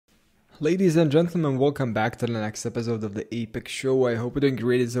Ladies and gentlemen, welcome back to the next episode of the Apex Show. I hope you're doing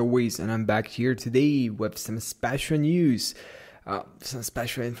great as always, and I'm back here today with some special news, some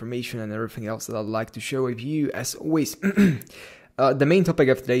special information and everything else that I'd like to share with you as always. The main topic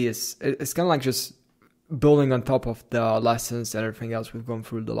of today is it's kind of like just building on top of the lessons and everything else we've gone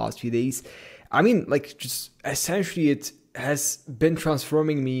through the last few days. I mean, like, just essentially it has been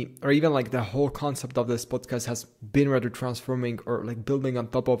transforming me, or even like the whole concept of this podcast has been rather transforming, or like building on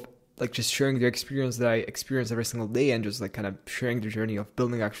top of like just sharing the experience that I experience every single day, and just like kind of sharing the journey of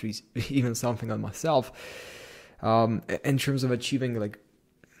building actually even something on myself, in terms of achieving like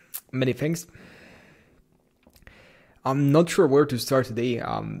many things. I'm not sure where to start today.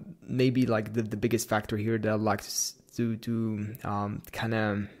 Maybe like the biggest factor here that I'd like to kind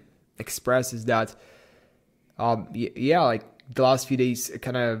of express is that like the last few days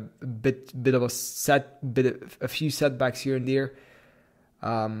kind of bit of a few setbacks here and there,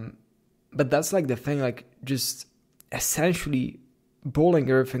 but that's like the thing, like just essentially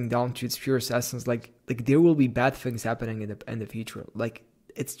boiling everything down to its purest essence. Like there will be bad things happening in the future. Like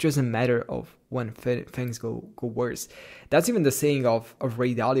it's just a matter of when things go worse. That's even the saying of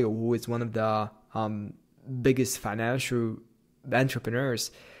Ray Dalio, who is one of the biggest financial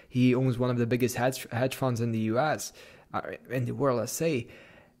entrepreneurs. He owns one of the biggest hedge funds in the US, in the world, let's say.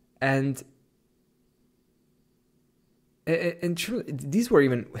 And truly, these were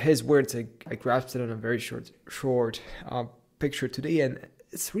even his words. I grasped it in a very short picture today. And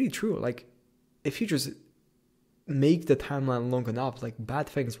it's really true. Like, if you just make the timeline long enough, like bad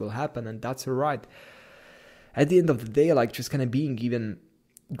things will happen, and that's all right. At the end of the day, like just kind of being even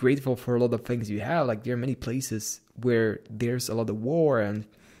grateful for a lot of things you have. Like there are many places where there's a lot of war, and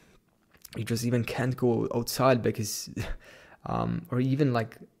you just even can't go outside because, or even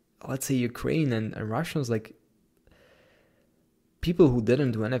like, let's say Ukraine and Russians, like people who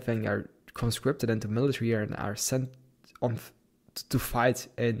didn't do anything are conscripted into military and are sent on to fight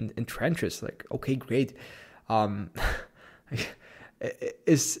in trenches. Like, okay, great.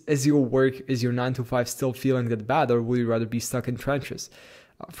 Is your work, is your 9 to 5 still feeling that bad, or would you rather be stuck in trenches,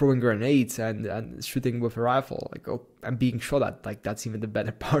 throwing grenades and shooting with a rifle, like and being shot at? Like that's even the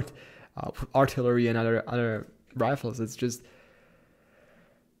better part. Artillery and other rifles, it's just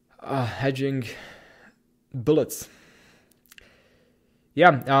hedging bullets.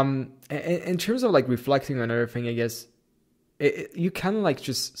 Yeah. In terms of like reflecting on everything, I guess you kind of like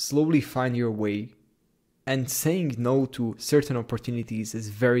just slowly find your way. And saying no to certain opportunities is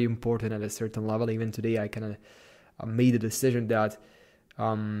very important at a certain level. Even today, I kind of made a decision that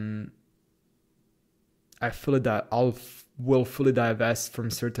I feel that will fully divest from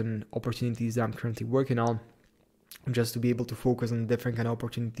certain opportunities that I'm currently working on, just to be able to focus on different kind of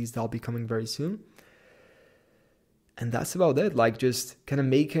opportunities that'll be coming very soon. And that's about it. Like just kind of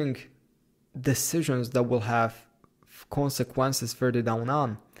making decisions that will have consequences further down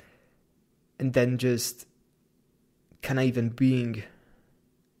on, and then just kind of even being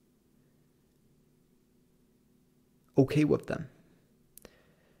okay with them.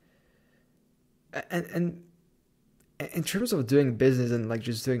 And in terms of doing business and like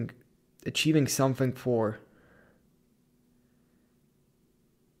just achieving something for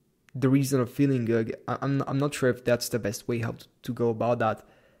the reason of feeling good, I'm not sure if that's the best way how to go about that.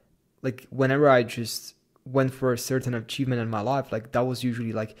 Like whenever I just went for a certain achievement in my life, like that was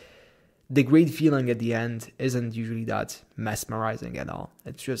usually like the great feeling at the end isn't usually that mesmerizing at all.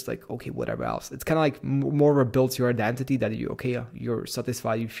 It's just like, okay, whatever else. It's kind of like more builds your identity that you're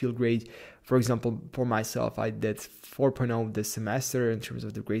satisfied, you feel great. For example, for myself, I did 4.0 this semester in terms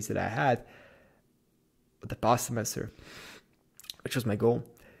of the grades that I had the past semester, which was my goal.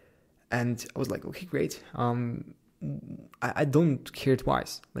 And I was like, okay, great. I don't care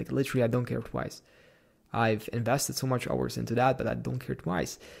twice. Like literally, I don't care twice. I've invested so much hours into that, but I don't care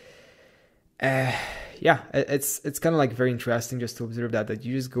twice. It's kind of like very interesting just to observe that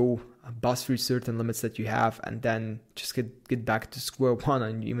you just go bust through certain limits that you have, and then just get back to square one,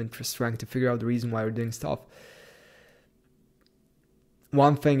 and even just trying to figure out the reason why you're doing stuff.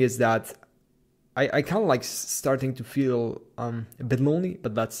 One thing is that I kind of like starting to feel a bit lonely,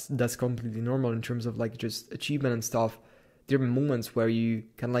 but that's completely normal in terms of like just achievement and stuff. There are moments where you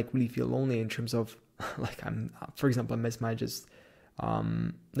can like really feel lonely in terms of like for example, I miss my just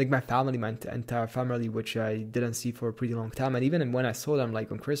like my family, my entire family, which I didn't see for a pretty long time. And even when I saw them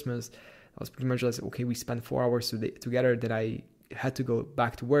like on Christmas, I was pretty much like, okay, we spent 4 hours together. Then I had to go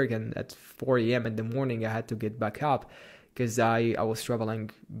back to work, and at 4 a.m. in the morning, I had to get back up because I was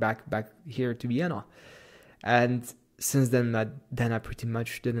traveling back here to Vienna. And since then, I pretty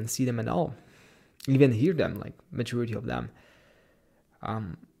much didn't see them at all, even hear them, like majority of them.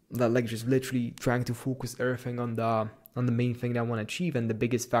 like just literally trying to focus everything on the main thing that I want to achieve. And the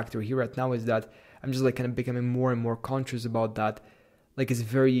biggest factor here right now is that I'm just like kind of becoming more and more conscious about that. Like it's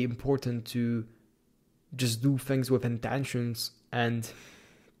very important to just do things with intentions and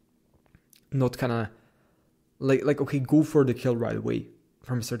not kind of like okay, go for the kill right away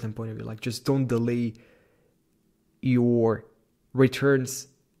from a certain point of view. Like just don't delay your returns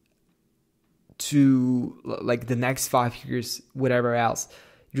to like the next 5 years, whatever else.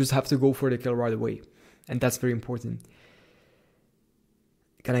 You just have to go for the kill right away, and that's very important.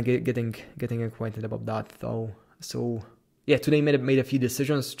 Kind of getting acquainted about that though. So yeah, today made a few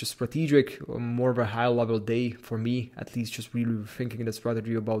decisions, just strategic, more of a high level day for me, at least, just really thinking the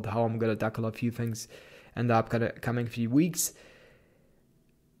strategy about how I'm gonna tackle a few things in the upcoming few weeks.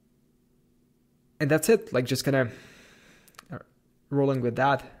 And that's it, like just kind of rolling with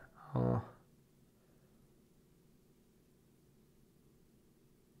that.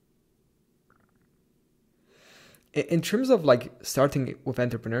 In terms of like starting with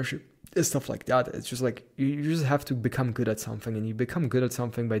entrepreneurship and stuff like that, it's just like you just have to become good at something, and you become good at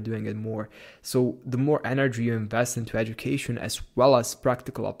something by doing it more. So the more energy you invest into education as well as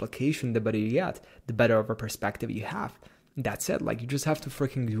practical application, the better you get, the better of a perspective you have. That's it. Like you just have to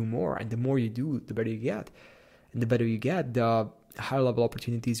freaking do more, and the more you do, the better you get. And the better you get, the higher level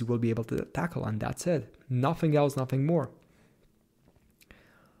opportunities you will be able to tackle, and that's it. Nothing else, nothing more.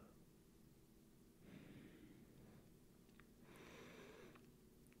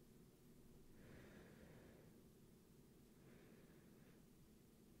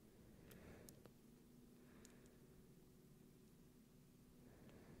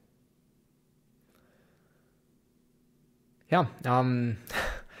 Yeah, kind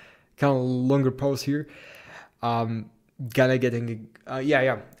of longer pause here. Kind of getting,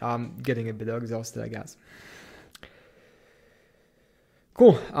 getting a bit exhausted, I guess.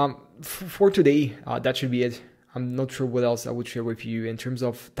 Cool. For today, that should be it. I'm not sure what else I would share with you in terms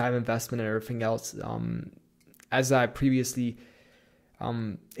of time investment and everything else. As I previously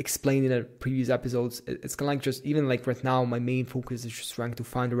explained in the previous episodes, it's kind of like just even like right now, my main focus is just trying to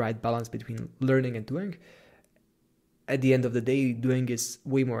find the right balance between learning and doing. At the end of the day, doing is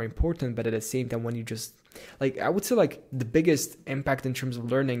way more important, but at the same time, when you just like, I would say like the biggest impact in terms of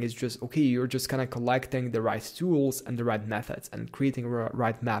learning is just, okay, you're just kind of collecting the right tools and the right methods and creating a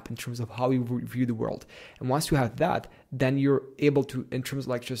right map in terms of how you view the world. And once you have that, then you're able to, in terms of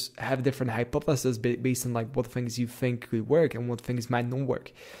like just have different hypotheses based on like what things you think could work and what things might not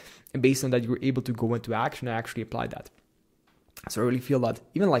work. And based on that, you're able to go into action and actually apply that. So I really feel that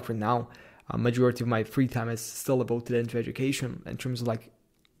even like for now, majority of my free time is still devoted into education. In terms of like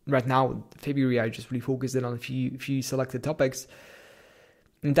right now, February, I just really focused in on a few selected topics,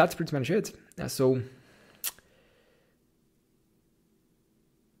 and that's pretty much it. So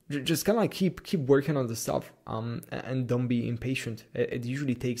just kind of like keep working on the stuff, and don't be impatient. It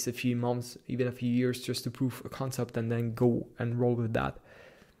usually takes a few months, even a few years, just to prove a concept and then go and roll with that.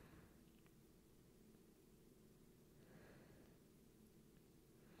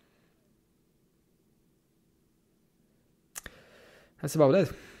 That's about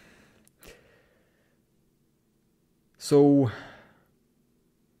it. So,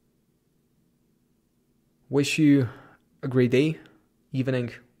 wish you a great day,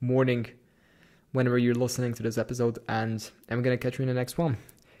 evening, morning, whenever you're listening to this episode, and I'm gonna catch you in the next one.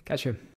 Catch you.